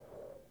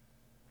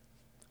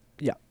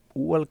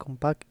Welcome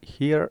back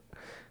here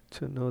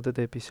to another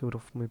episode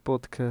of my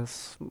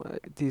podcast.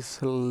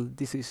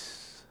 This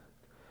is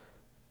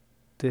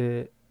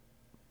the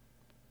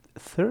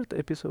third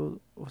episode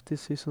of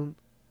this season.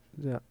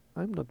 Yeah,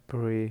 I'm not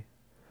very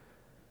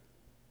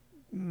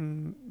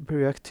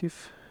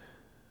active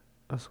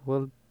as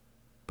well,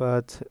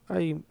 but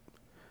I'm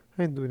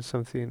doing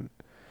something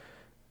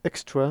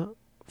extra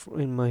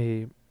in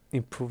my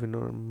improving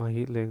on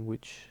my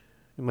language,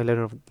 in my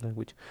learning of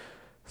language.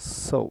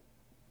 So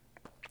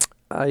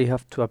I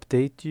have to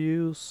update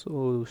you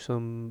so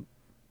some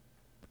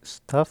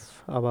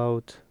stuff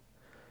about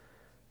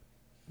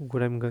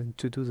what I'm going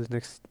to do the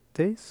next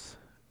days.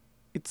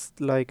 It's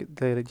like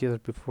the years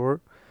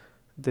before,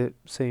 the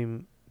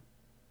same,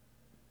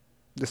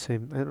 the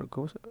same. I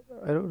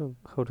don't know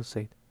how to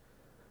say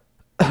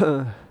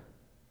it.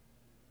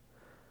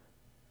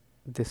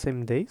 The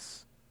same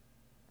days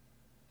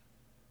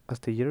as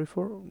the year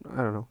before. I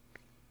don't know.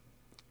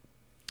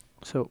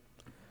 So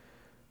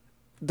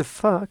the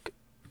fact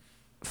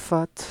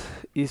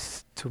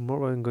is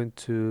tomorrow I'm going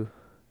to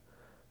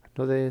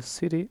another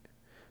city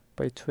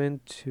by train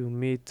to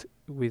meet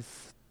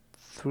with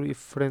three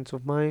friends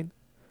of mine,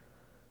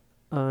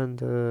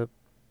 and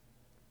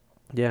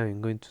yeah,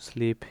 I'm going to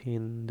sleep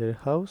in their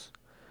house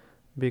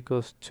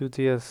because 2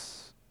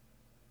 days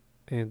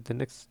in the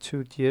next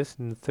 2 days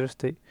in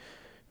Thursday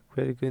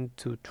we're going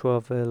to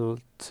travel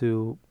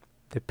to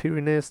the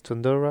Pyrenees, to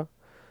Andorra,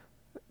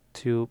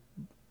 to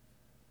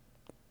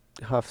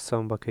have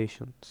some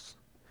vacations.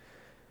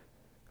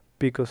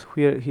 Because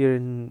here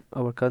in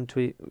our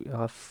country we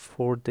have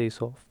 4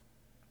 days off.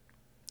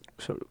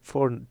 So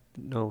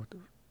no,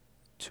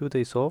 2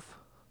 days off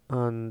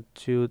and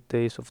 2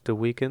 days of the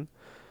weekend.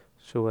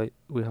 So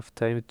we have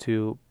time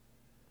to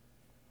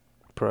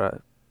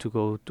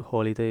go to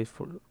holiday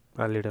for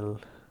a little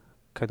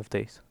kind of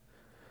days.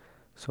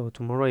 So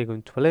tomorrow I'm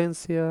going to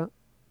Valencia.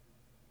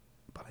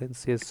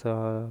 Valencia is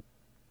a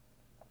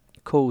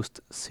coast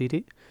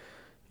city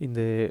in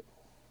the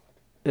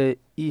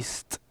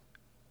east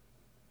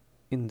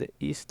in the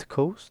east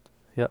coast.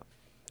 Yeah,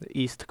 the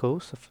east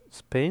coast of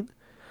Spain,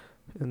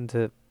 and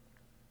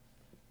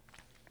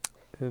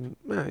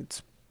yeah,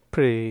 it's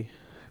pretty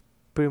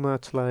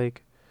much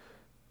like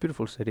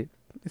beautiful city.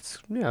 It's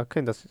yeah,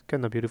 kind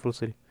of beautiful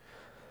city.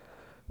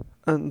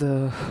 And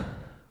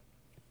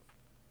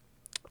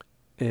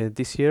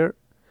this year,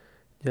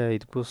 yeah,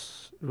 it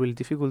was really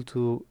difficult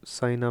to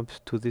sign up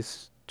to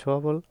this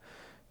travel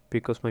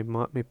because my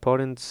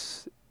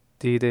parents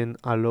didn't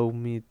allow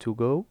me to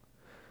go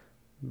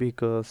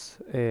because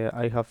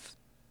I have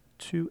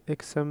two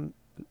exam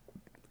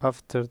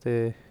after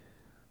the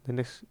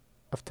next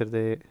after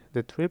the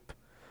trip,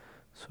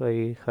 so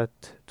I had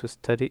to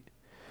study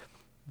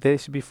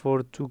days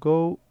before to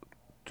go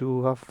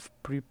to have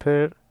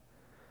prepare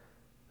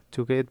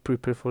to get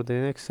prepared for the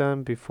next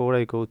exam before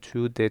I go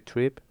to the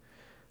trip,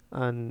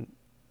 and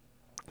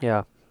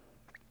yeah,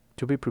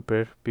 to be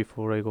prepared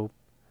before I go.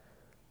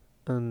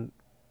 And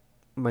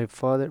my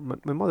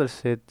mother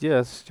said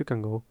yes, you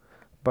can go,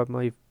 but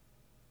my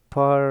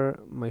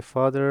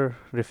father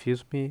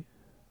refused me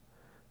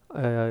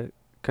uh,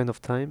 kind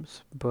of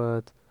times,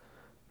 but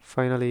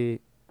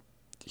finally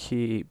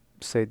he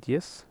said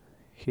yes.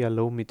 He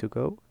allowed me to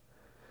go,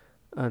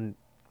 and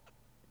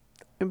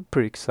I'm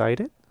pretty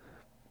excited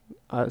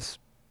as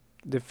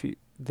the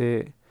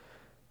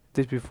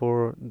this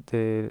before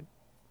the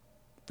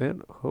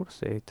then how to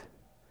say it.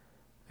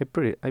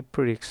 I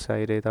pretty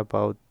excited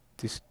about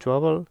this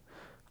travel,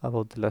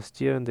 about the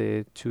last year and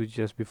the 2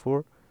 years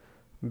before,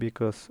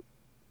 because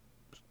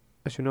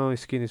as you know,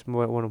 skiing is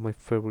one of my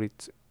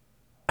favorite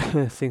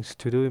things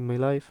to do in my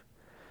life.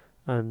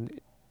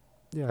 And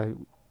yeah,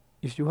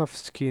 if you have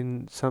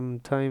skin,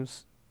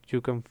 sometimes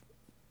you can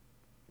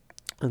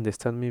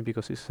understand me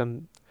because you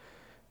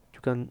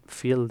can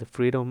feel the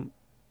freedom.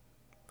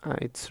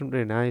 It's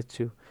really nice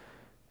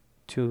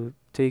to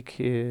take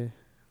in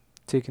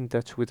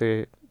touch with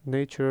the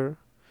nature,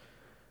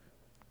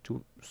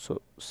 to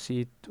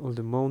see all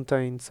the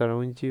mountains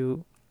around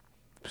you.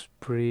 It's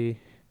pretty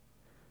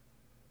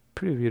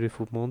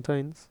beautiful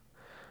mountains,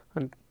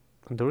 and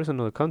there is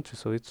another country,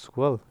 so it's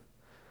well.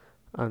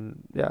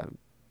 And yeah,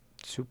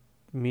 to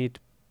meet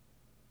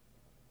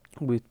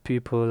with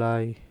people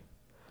I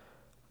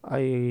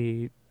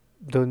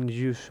don't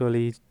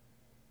usually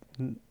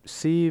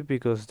see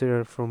because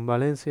they're from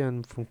Valencia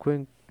and from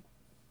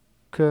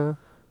Cuenca,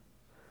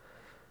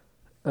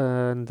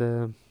 and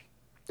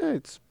yeah,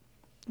 it's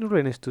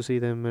really nice to see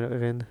them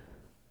again.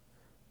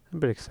 I'm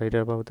very excited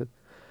about it.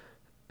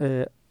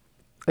 Uh,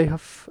 I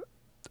have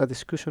a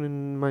discussion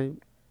in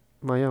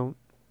my own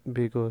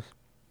because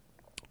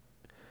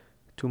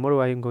tomorrow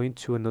I am going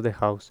to another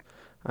house,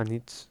 and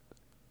it's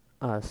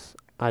as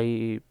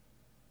I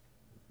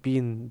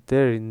been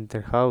there in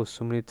their house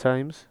so many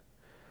times,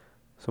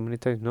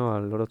 no, a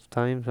lot of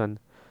times, and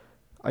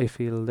I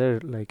feel there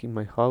like in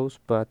my house,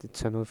 but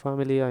it's another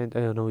family, and I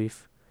don't know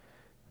if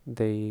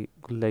they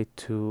would like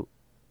to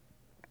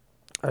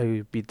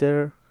I be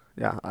there.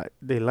 Yeah,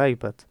 they like,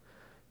 but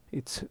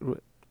it's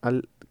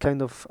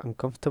kind of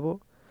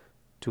uncomfortable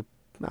to.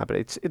 But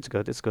it's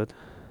good. It's good.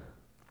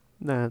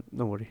 Nah,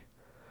 don't worry.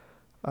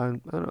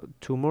 And I don't know,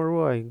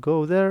 tomorrow I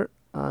go there,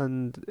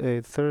 and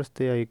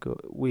Thursday I go.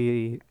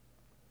 We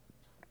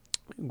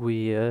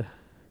we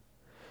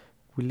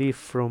leave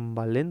from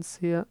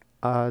Valencia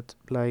at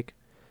like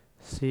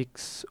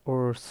 6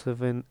 or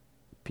 7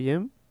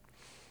 p.m.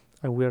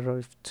 and we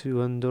arrive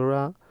to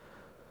Andorra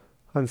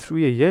at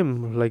 3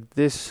 a.m. like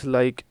this,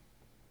 like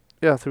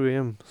yeah, 3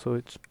 a.m. So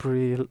it's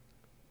pretty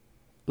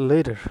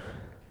later.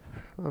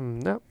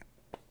 Yeah,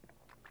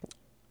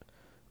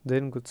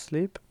 then good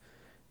sleep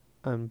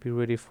and be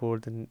ready for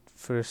the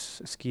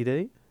first ski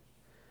day.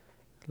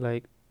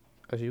 Like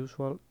as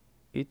usual,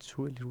 it's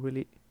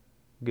really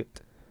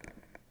good.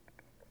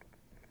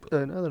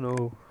 And I don't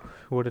know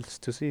what else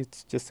to see.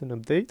 It's just an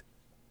update.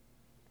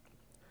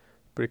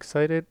 Pretty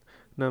excited.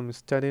 Now I'm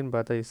studying,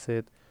 but I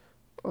said,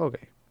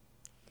 okay,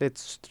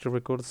 let's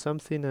record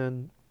something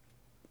and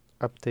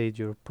update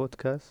your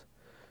podcast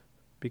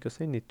because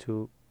I need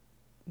to.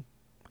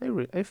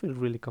 I feel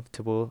really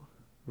comfortable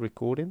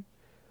recording.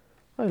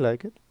 I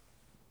like it.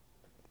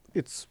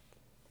 It's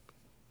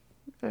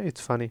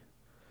it's funny.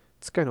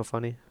 It's kind of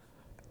funny,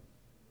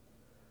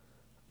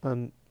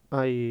 and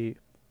I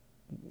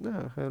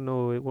I don't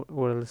know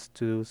what else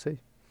to say.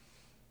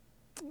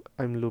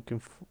 I'm looking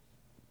for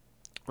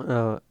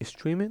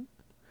streaming.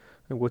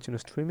 I'm watching a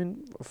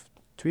streaming of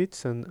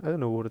tweets, and I don't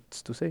know what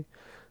else to say.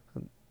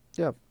 And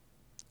yeah,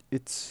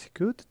 it's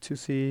good to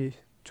see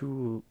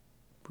to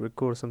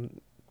record some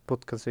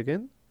podcasts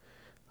again.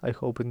 I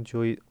hope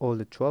enjoy all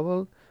the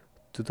travel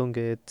to don't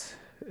get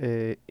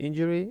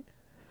injury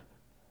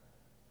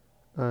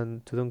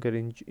and to don't get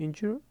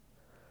injured.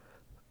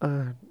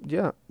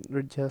 Yeah,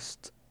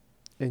 just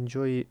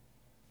enjoy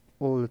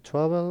all the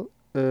travel.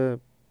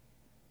 And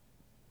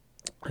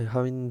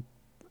having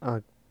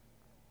a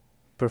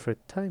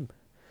perfect time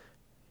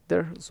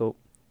there. So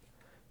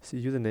see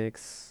you the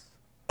next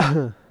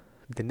the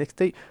next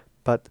day.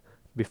 But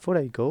before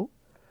I go,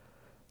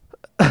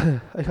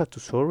 I have to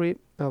sorry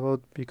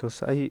about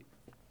because I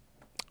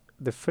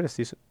the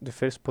first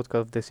podcast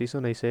of the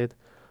season I said,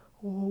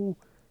 oh,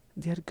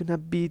 there are gonna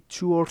be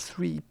 2 or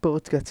 3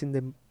 podcasts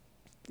in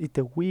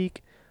the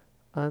week,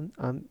 and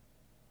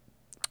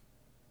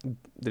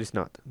there is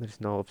no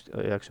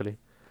actually.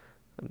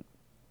 And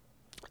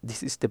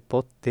this is the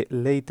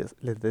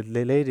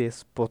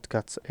latest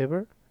podcast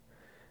ever.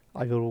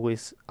 I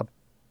always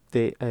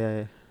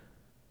update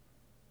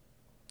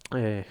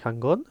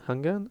hang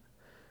on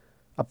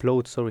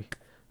upload. Sorry,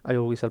 I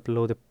always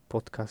upload the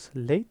podcast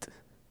late,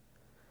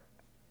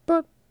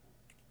 but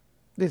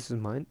this is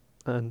mine.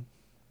 And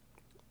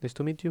nice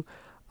to meet you.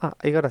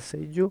 I gotta say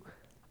you,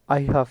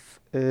 I have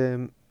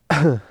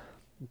I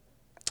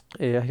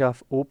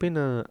have opened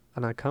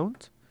an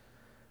account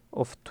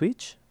of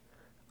Twitch,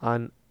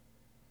 and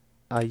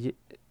I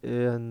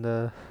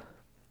and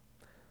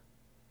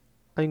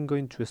I'm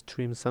going to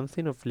stream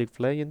something of League of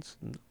Legends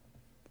and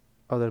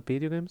other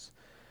video games.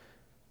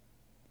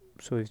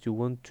 So if you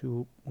want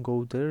to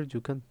go there,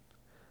 you can.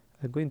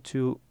 I'm going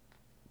to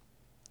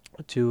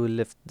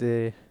left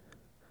the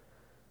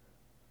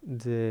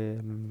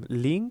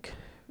link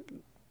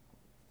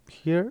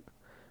here,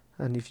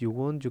 and if you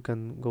want, you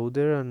can go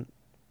there and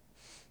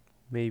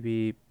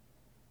maybe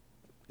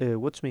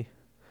watch me.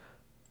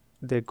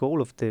 The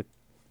goal of the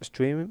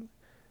stream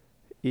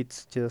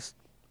it's just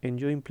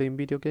enjoying playing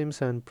video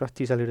games and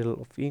practice a little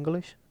of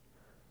English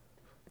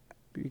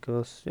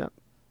because yeah,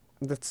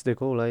 that's the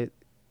goal. I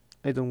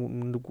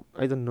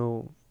don't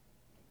know.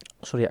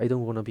 Sorry, I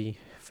don't want to be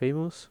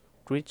famous,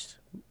 rich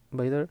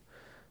by there.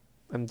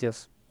 I'm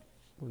just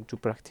want to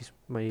practice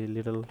my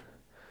little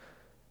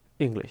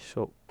English.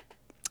 So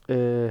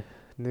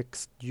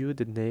next you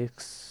the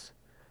next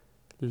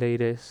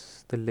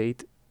latest the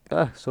late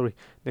sorry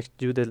next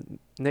you the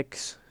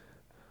next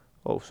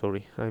oh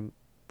sorry I'm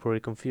very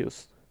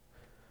confused.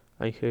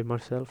 I hear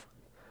myself.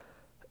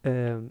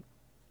 Um,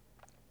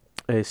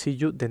 see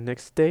you the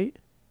next day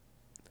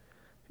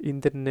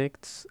in the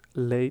next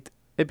late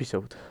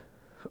episode.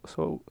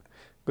 So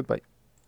goodbye.